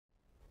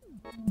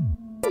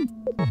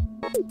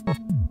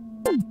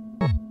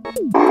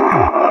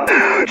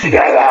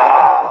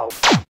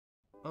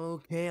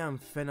Okay, I'm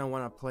finna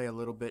wanna play a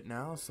little bit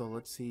now, so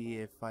let's see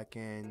if I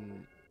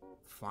can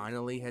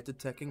finally head to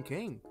Tekken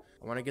King.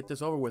 I wanna get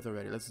this over with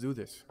already. Let's do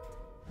this.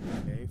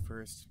 Okay,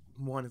 first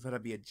one is gonna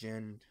be a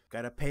Jin.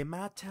 Gotta pay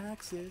my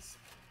taxes.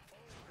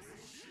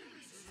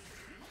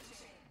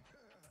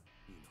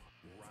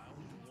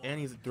 And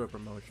he's through a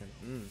promotion.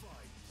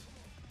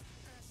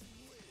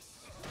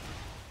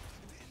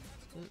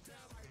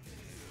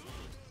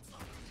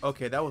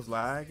 Okay, that was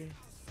lag.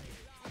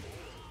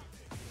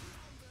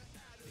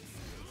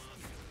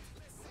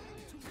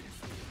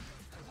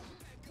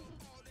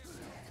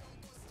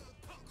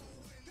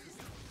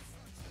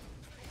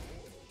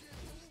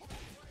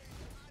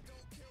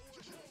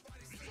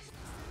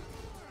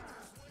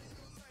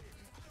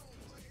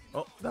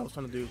 Oh, that was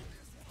trying to do.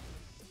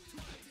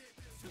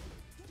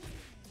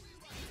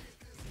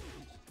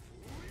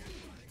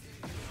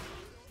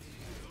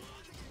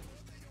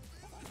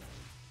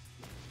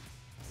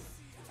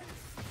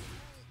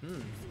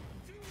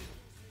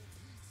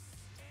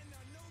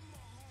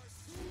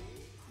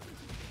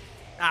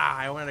 Ah,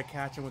 I wanted to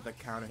catch him with a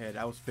counter hit.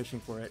 I was fishing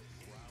for it.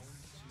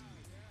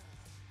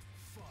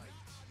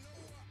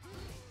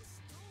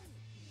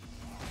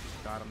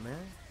 Got him there.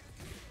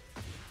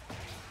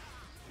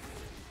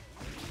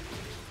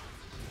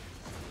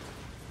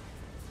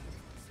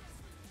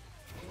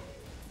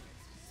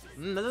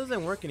 That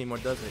doesn't work anymore,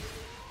 does it?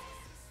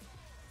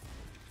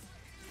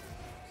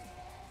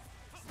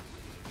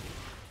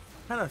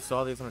 Kinda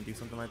saw they was gonna do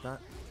something like that.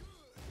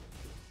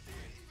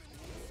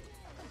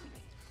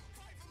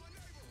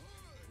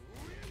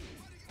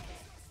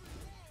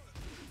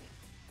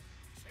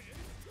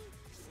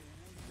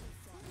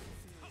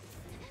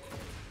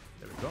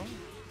 There we go.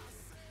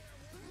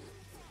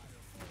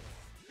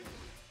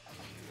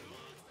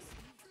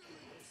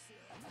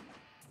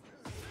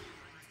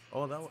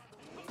 Oh, that was...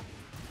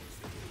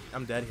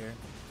 I'm dead here.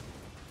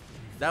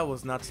 That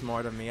was not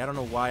smart of me. I don't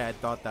know why I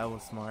thought that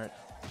was smart.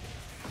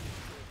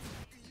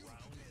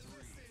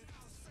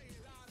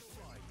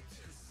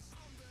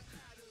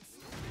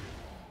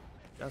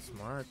 That's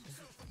smart.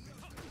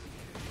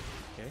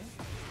 Okay.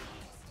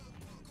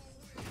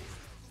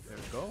 There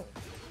we go.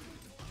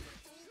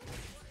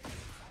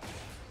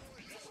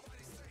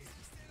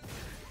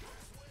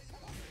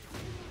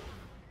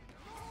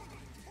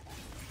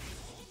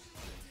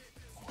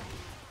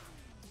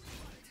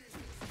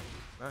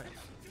 Nice.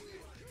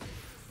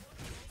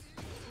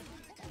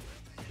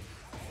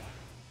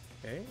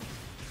 Okay.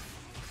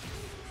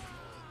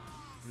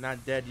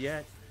 Not dead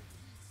yet.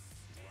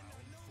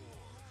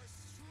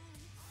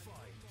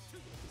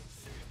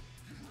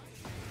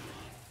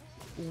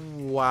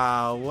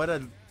 Wow, what a... I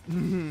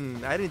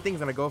didn't think he was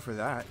gonna go for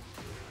that.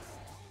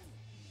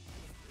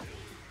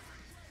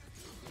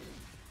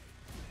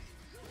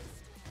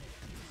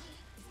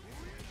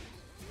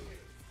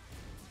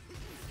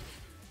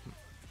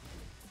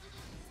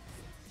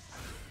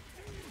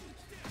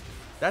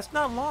 That's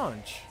not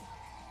launch.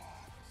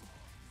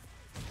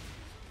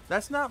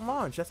 That's not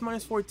launch. That's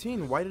minus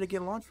 14. Why did it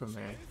get launched from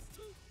there?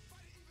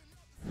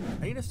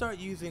 I need to start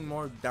using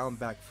more down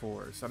back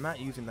fours. I'm not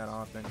using that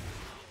often.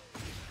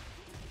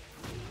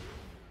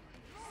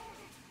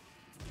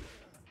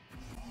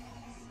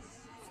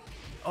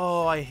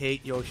 Oh, I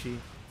hate Yoshi.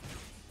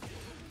 There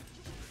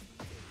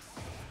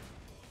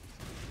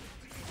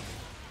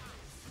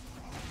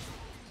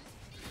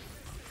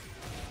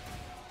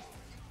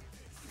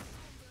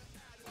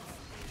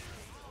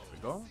we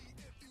go.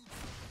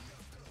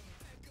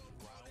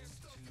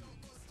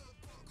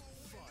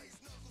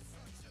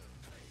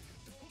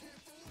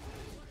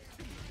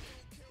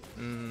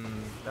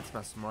 That's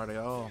not smart at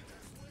all.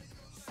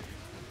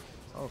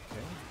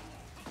 Okay.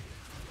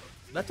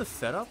 That's a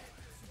setup?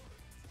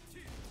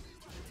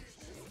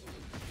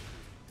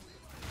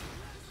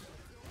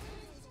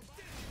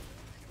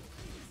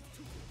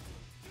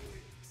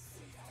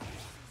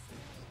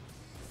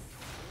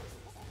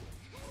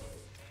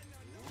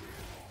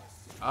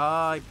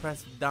 Ah, I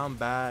pressed down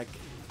back.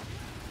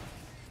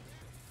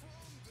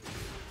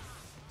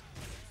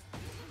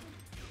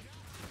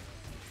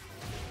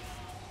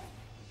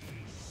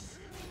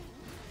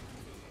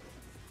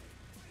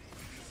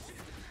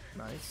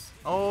 Nice.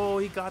 Oh,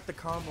 he got the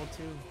combo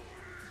too.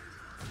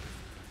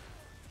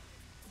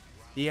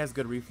 He has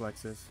good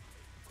reflexes.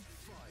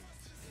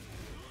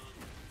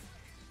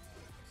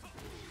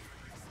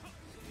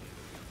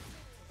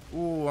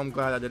 Ooh, I'm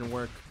glad that didn't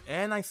work.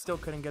 And I still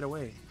couldn't get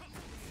away.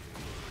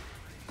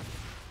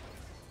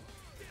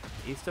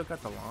 He still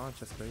got the launch.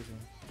 That's crazy.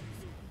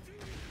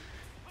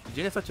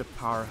 Jin is such a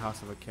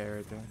powerhouse of a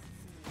character.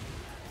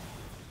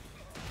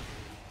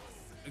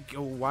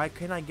 Why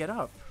can't I get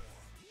up?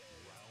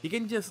 You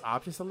can just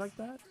option select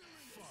that?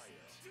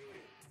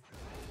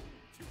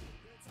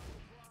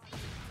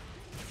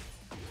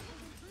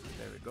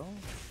 There we go.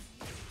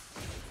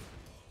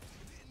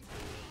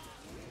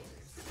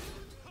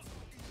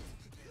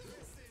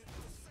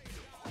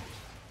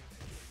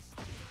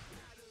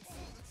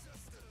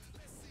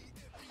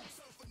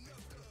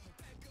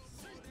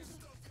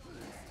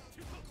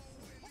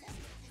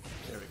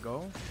 we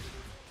go.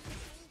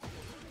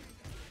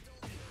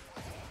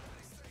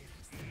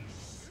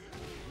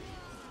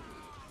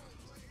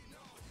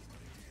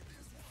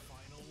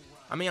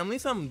 I mean, at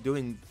least I'm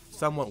doing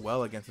somewhat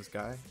well against this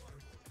guy.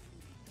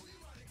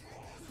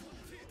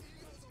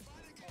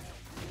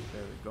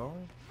 There we go.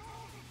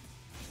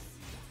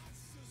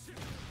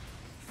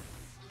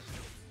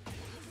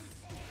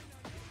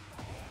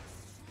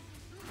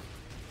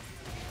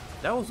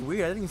 That was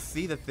weird. I didn't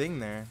see the thing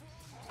there.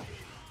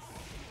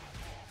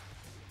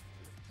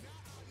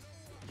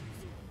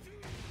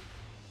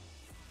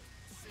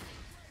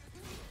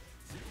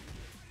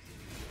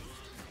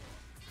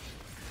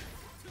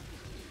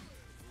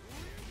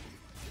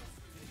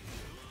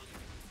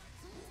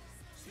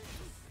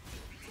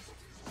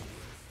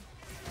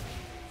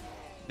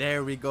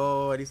 There we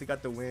go. At least I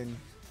got the win.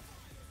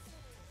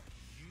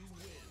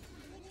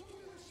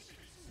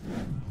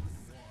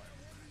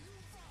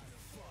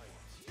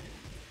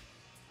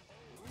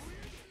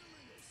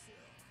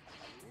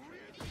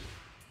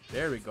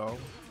 There we go.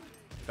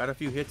 Got a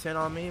few hits in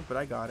on me, but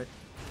I got it.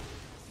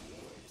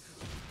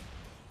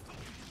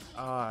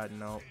 Ah,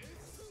 no.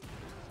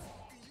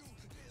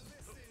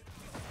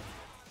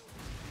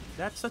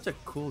 That's such a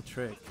cool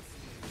trick.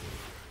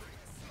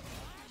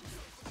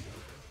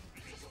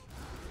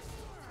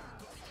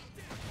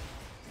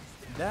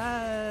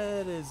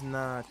 That is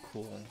not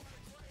cool.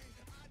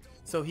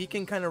 So he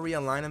can kind of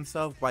realign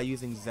himself by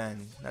using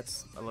Zen.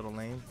 That's a little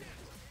lame.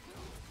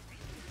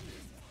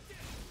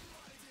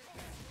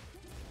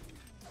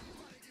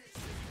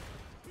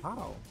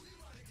 How?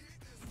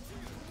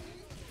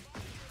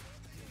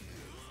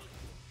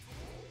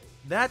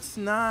 That's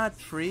not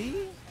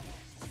free?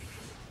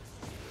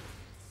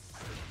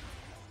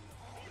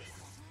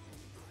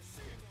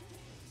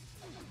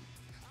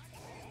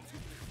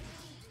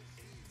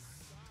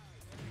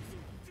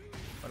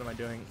 What am I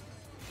doing?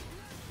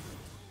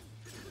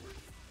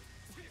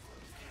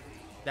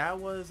 That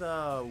was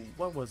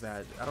what was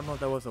that? I don't know if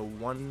that was a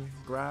 1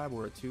 grab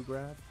or a 2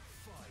 grab.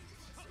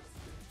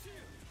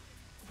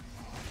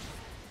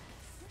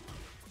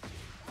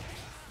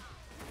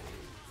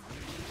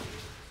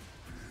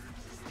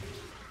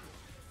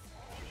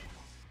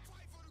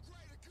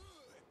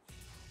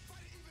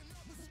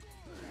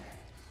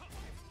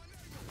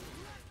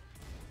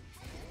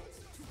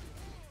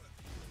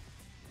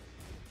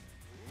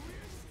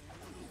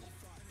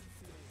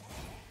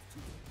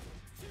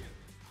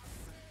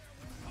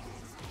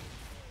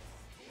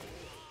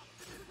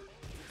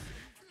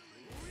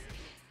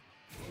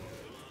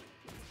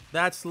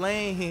 That's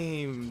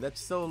lame.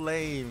 That's so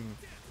lame.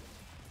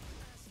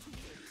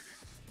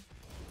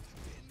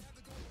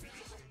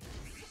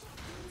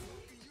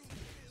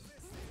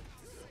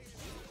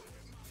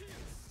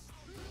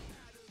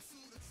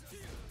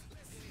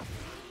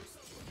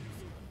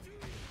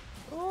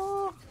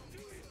 Oh.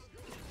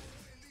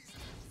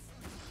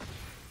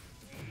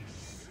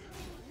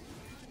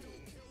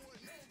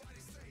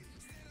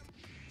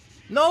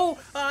 No,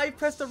 I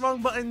pressed the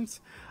wrong buttons.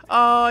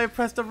 Oh, I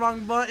pressed the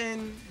wrong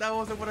button. That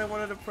wasn't what I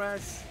wanted to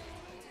press.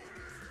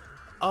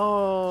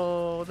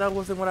 Oh, that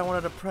wasn't what I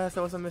wanted to press.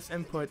 That was a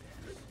misinput.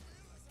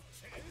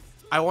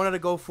 I wanted to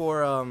go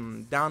for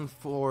down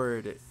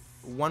forward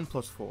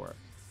 1+4.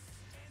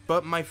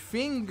 But my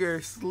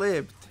finger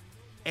slipped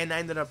and I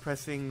ended up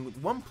pressing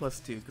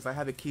 1+2 because I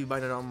have a key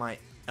button on my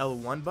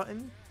L1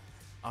 button.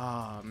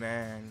 Ah,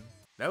 man.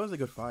 That was a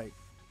good fight.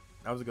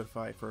 That was a good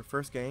fight for a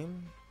first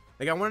game.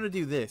 Like, I wanted to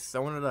do this. I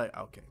wanted to...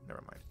 Okay,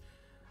 never mind.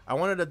 I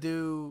wanted to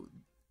do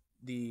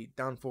the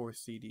down forward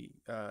CD1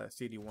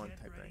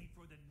 type thing.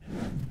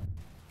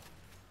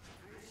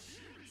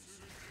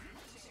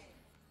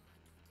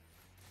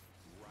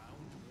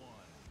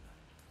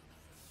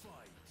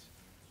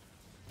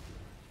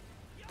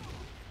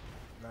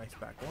 Nice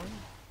back one.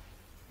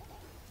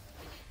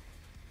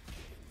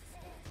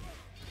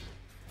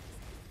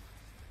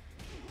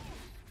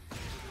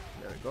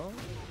 There we go.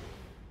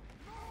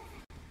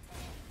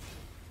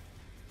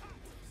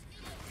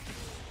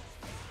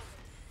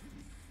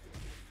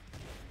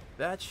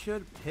 That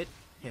should hit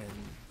him.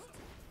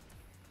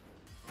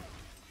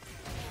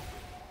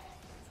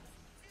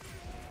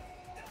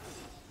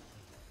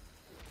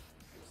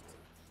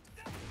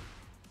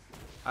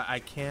 I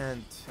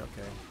can't.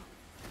 Okay.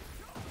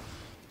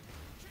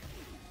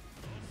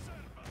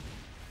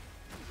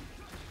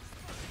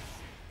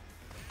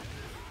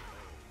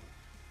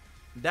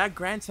 That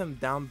grants him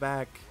down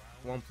back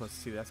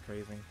 1+2. That's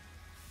crazy.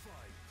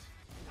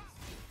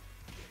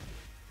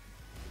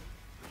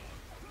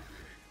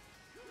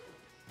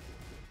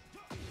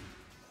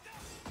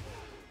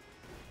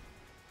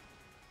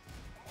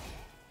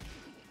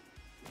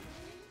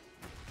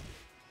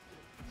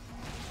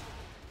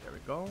 There we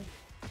go.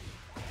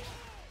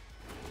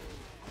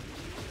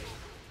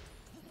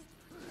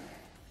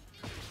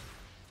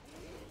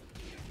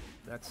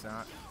 That's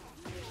not.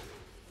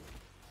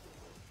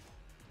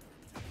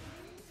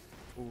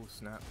 Ooh,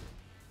 snap.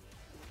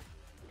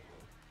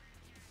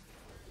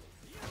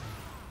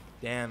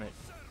 Damn it.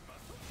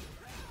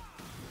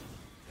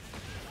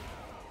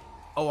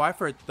 Oh, I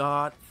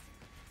forgot.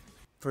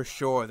 For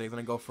sure, they're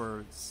gonna go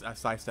for a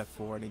side step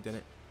 4, and he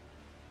didn't.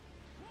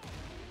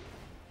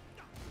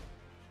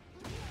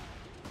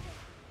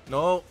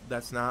 No,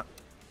 that's not.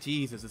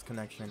 Jesus, this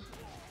connection.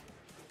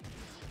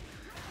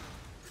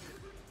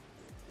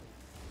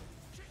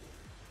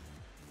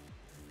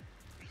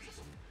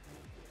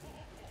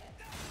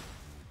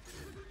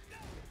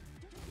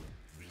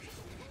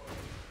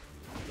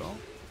 Go.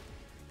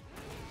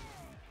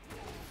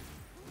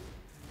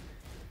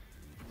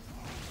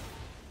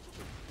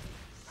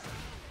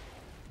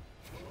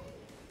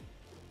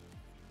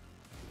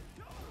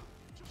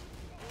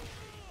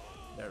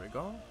 There we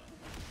go.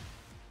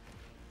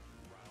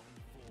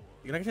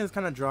 The connection is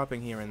kind of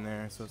dropping here and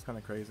there, so it's kind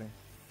of crazy.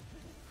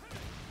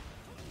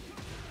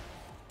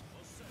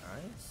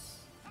 Nice.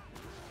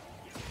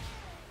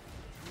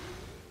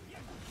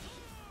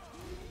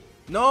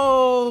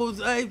 No!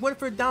 I went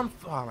for down.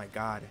 Oh my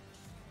god.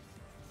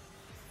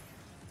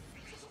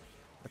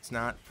 That's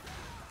not.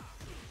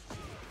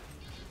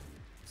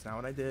 That's not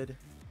what I did.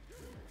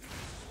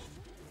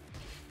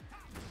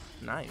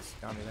 Nice.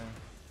 Got me there.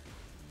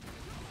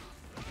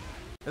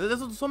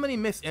 There's so many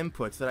missed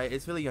inputs that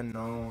it's really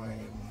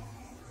annoying.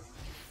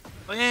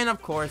 And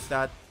of course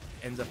that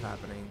ends up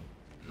happening.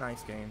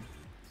 Nice game.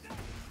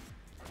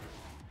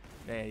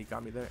 Hey, you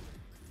got me there.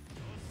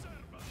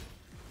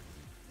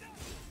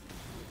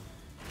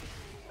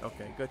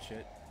 Okay, good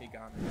shit. He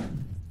got me.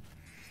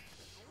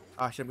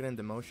 Ah, should I get in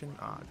demotion?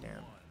 Ah,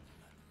 damn.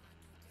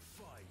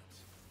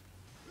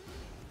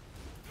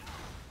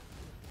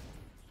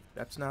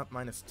 That's not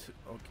 -2.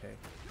 Okay.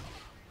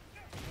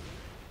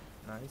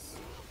 Nice.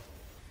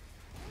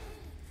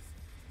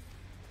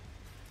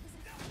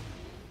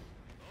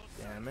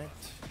 Damn it.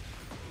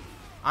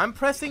 I'm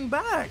pressing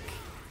back!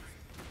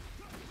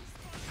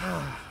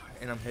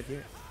 And I'm hit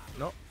here.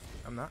 Nope,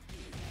 I'm not.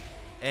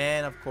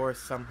 And of course,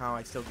 somehow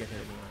I still get hit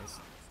anyways.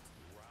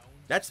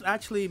 That's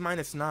actually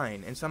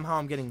 -9, and somehow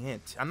I'm getting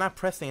hit. I'm not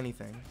pressing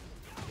anything.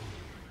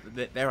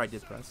 There I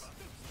did press.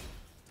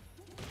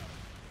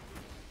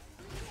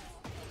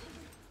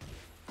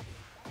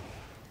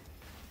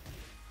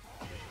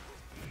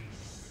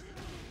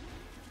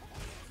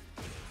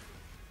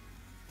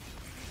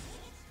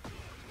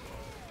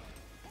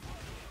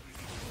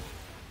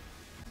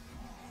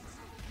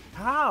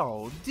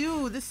 How?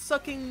 Dude, this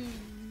sucking,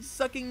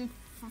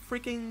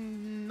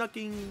 freaking,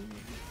 knucking.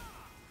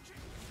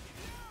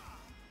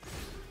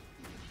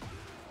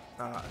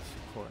 Ah,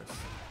 of course.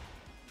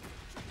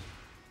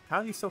 How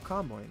are you still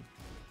comboing?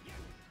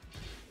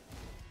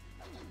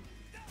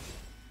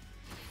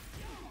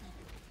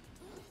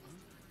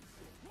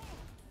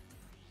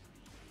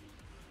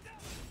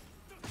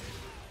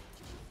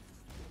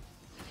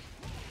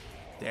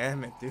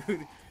 Damn it,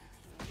 dude.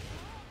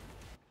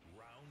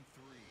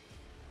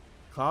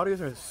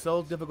 Claudius are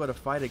so difficult to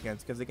fight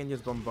against because they can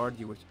just bombard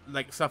you with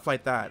like stuff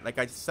like that. Like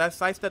I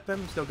sidestepped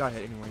them, still got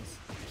hit anyways.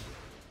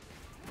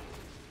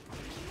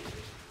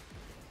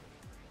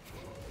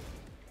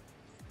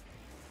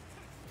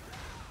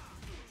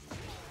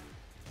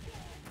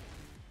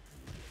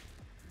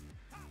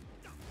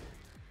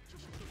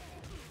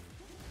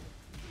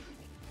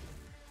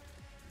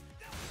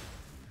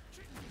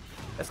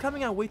 That's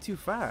coming out way too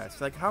fast.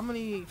 Like how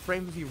many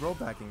frames is he roll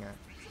backing at?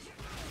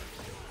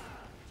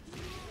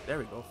 There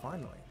we go,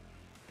 finally.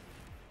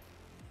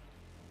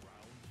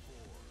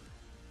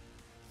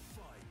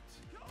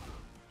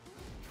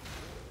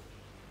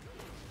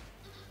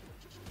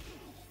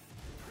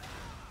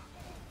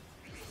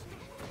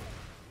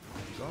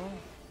 Go.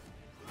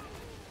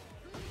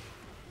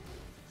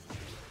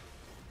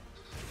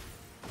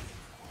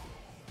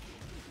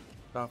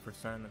 Thought for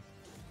certain.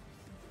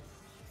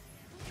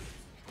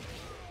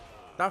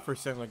 Thought for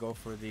certain to go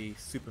for the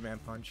Superman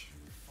punch.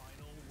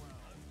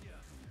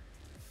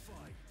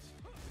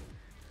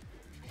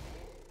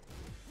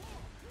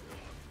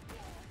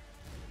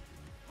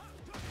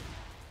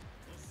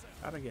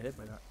 How'd I get hit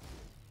by that?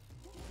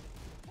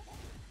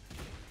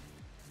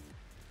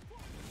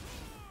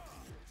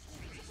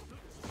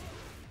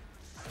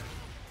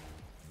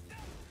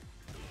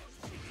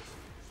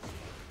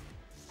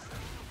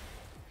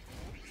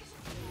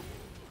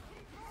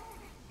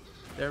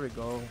 There we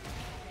go.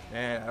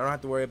 Man, I don't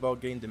have to worry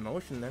about getting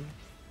demotion then.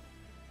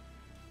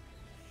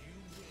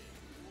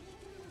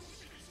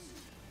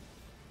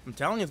 I'm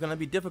telling you, it's gonna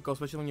be difficult,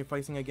 especially when you're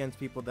facing against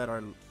people that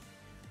are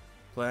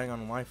playing on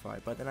Wi-Fi.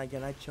 But then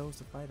again, I chose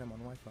to fight them on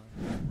Wi-Fi.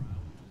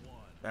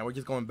 Man, we're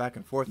just going back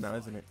and forth now,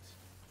 isn't it?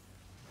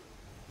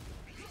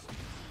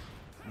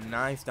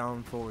 Nice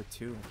down forward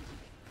too.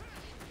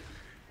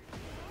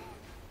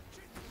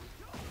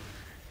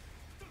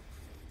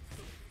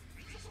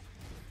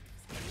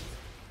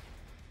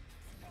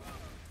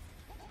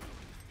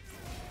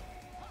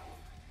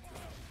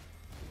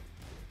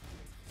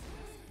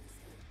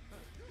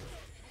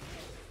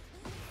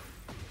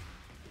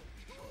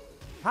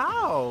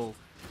 How?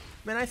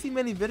 Man, I see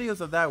many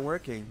videos of that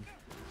working.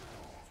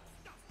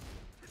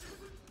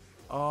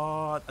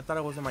 Oh, I thought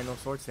I was in my no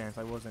sword stance.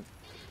 I wasn't.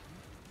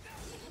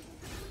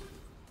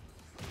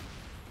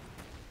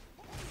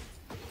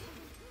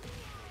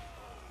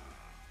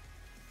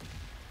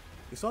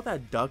 You saw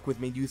that duck with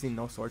me using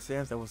no sword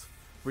stance? That was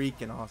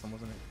freaking awesome,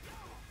 wasn't it?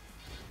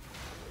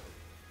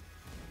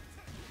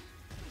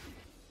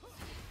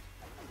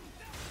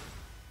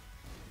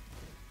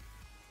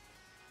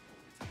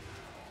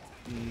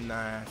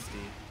 Nasty.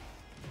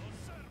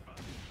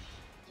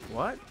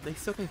 What? They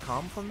still can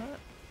calm from that?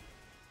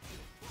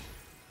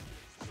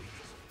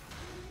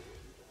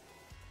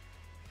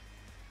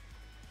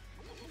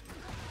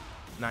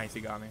 Nice,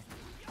 he got me.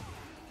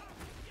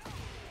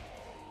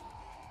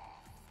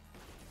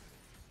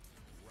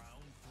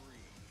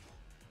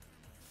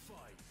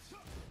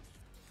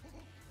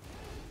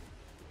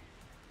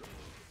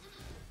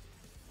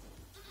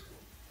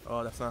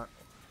 Oh, that's not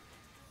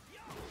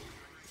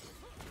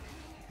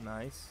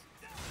nice.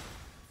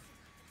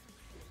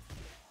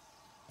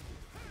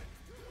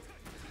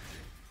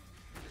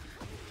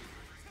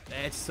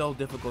 It's so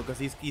difficult because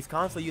he's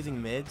constantly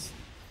using mids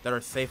that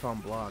are safe on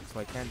blocks, so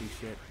I can't do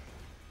shit.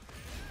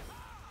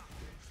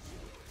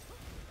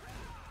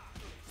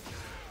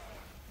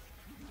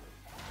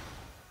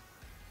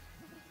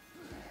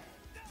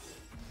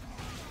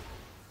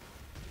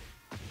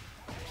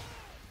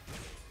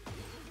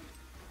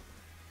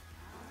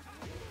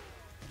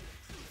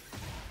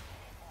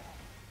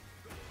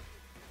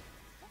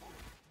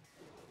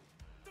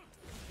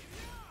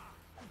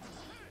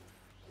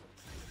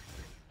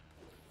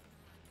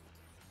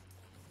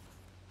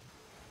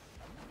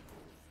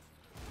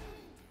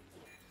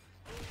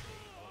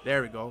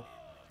 There we go.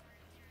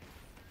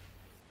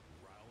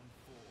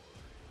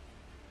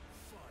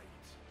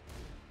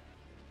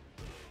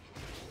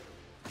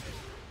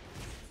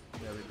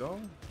 There we go.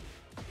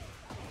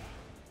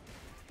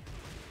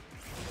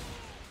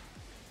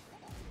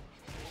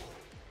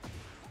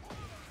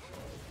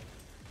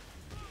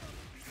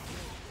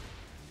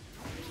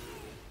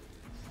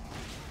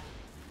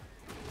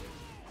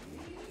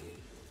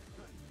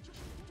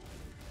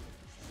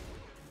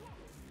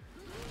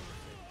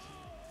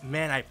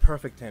 Man, I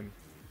perfect him.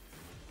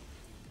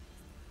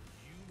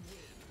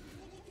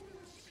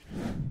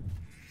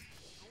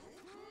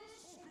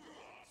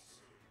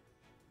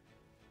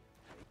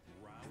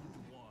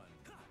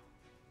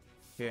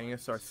 Okay, I'm gonna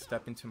start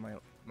stepping to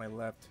my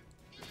left.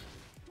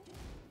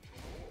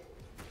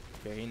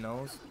 Okay, he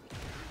knows.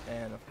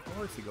 And of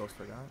course he goes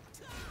for that.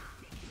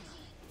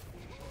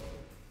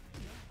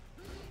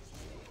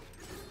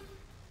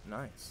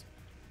 Nice.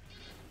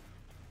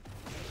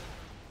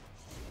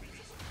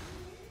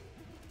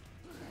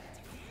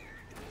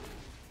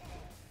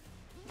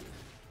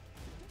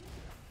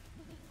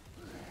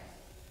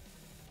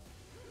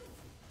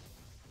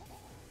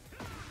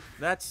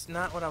 That's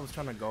not what I was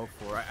trying to go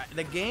for.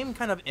 The game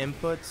kind of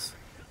inputs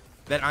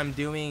that I'm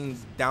doing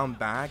down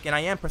back, and I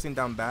am pressing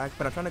down back,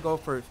 but I'm trying to go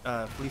for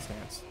flea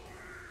stance.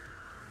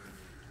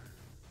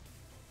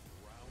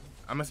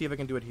 I'm gonna see if I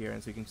can do it here,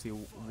 and so you can see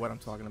what I'm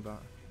talking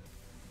about.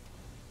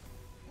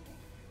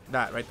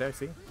 That right there,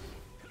 see?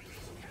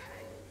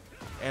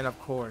 And of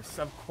course.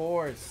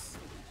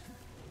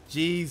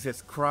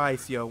 Jesus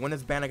Christ, yo. When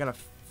is Banner gonna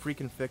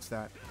freaking fix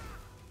that?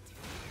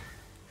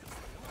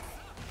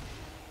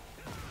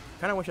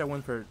 Kinda wish I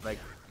went for, like,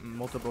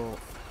 multiple...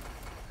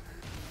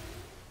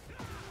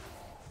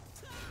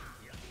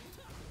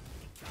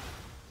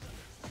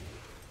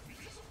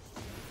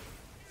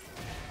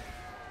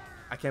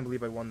 I can't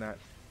believe I won that.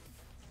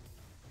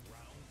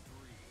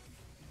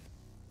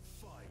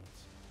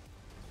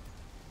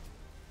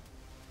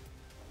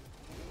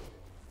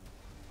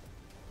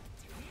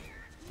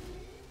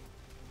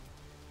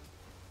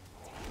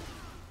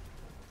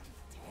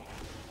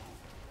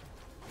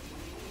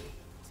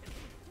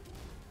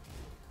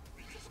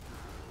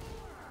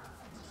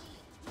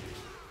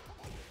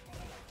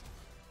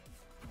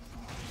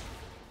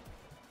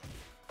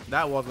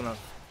 That was gonna,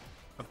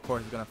 of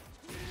course, gonna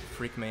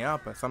freak me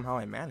out, but somehow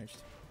I managed.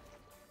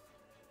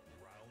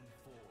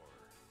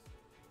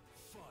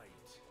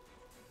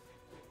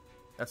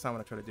 That's not what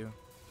I try to do.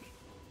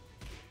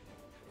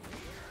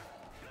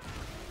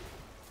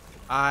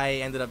 I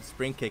ended up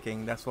spring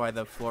kicking, that's why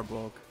the floor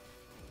broke.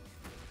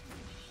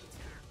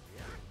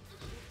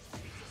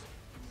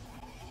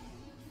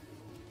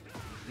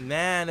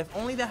 Man, if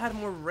only that had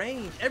more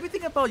range.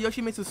 Everything about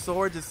Yoshimitsu's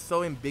swords is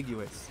so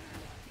ambiguous.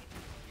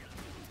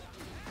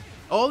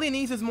 All he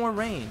needs is more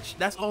range.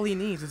 That's all he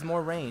needs is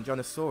more range on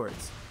his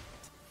swords.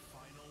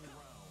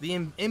 The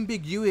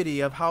ambiguity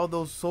of how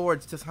those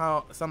swords just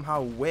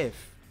somehow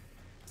whiff.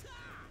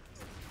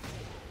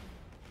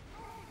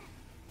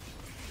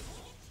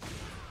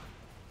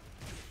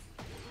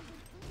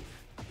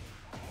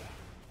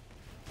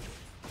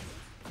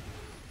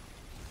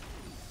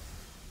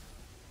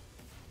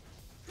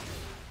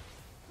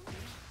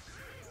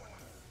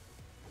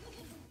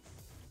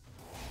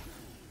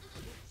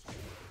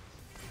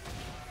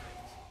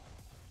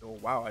 Oh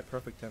wow, I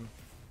perfect him.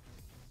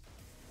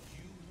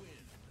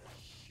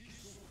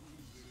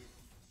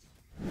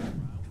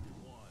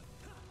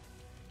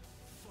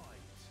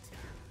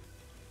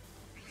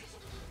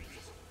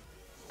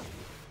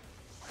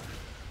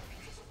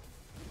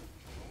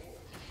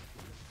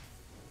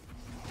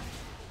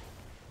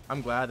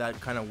 I'm glad that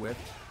kind of whipped.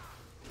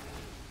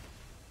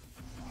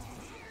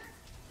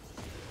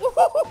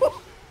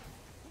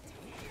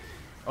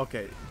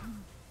 Okay.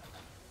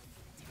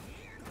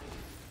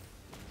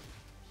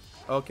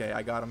 Okay,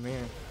 I got him here.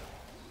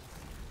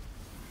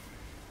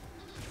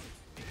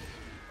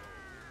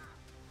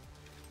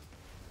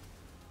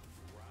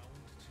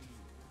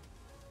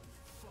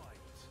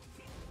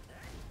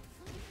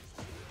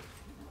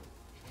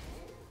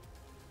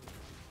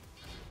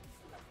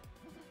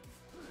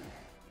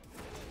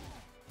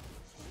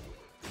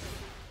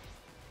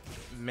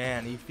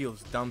 Man, he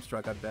feels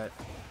dumbstruck, I bet.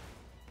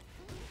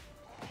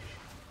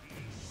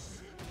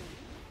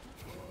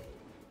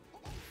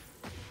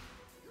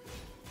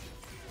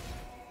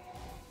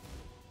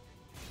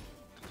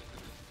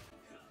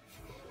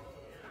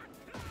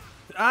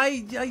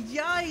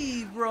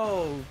 Ay,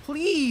 bro.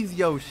 Please,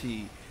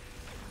 Yoshi.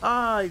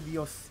 Ay,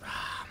 Dios.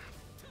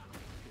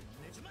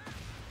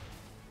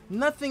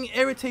 Nothing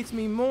irritates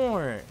me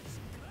more.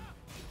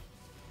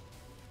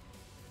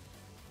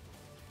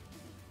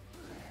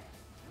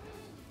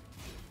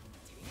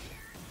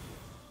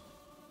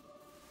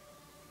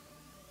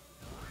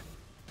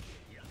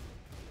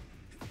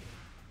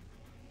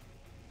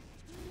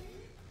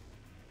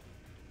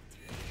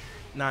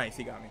 Nice,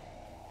 he got me.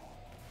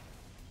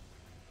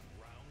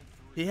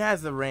 He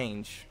has the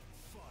range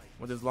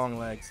with his long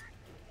legs.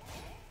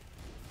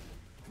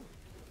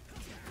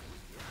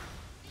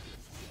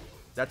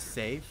 That's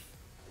safe.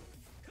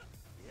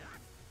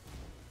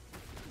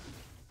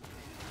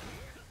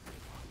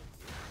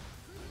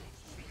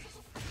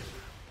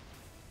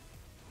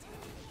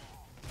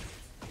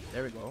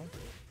 There we go.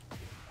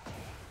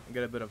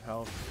 Get a bit of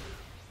health.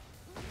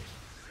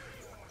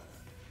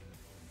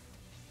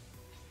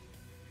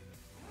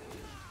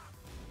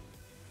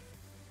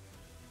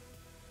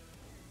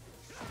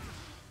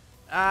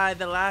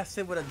 The last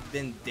hit would have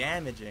been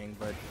damaging,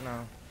 but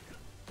no.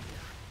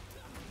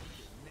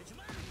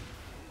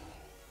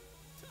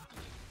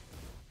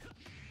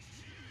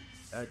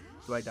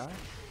 Do I die?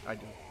 I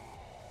do.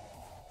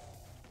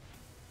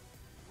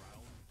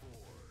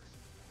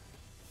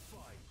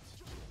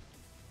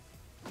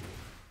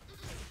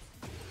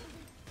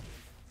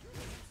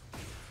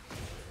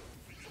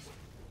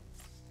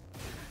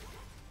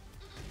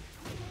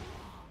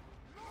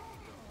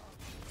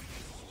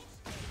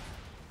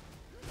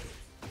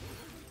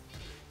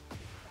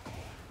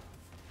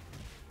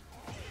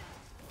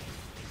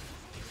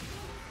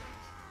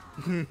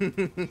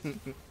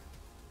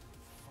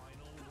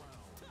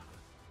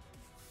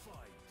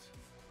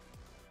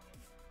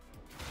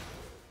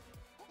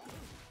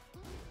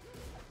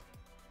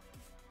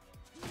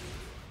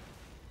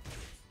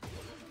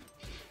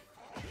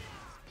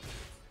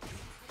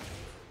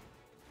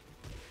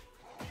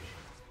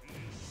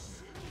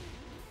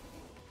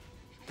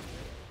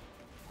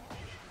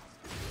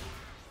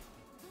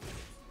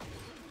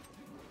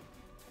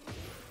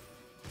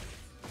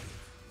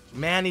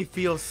 Man, he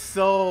feels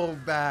so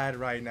bad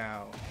right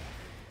now.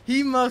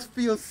 He must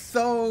feel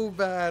so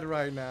bad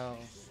right now.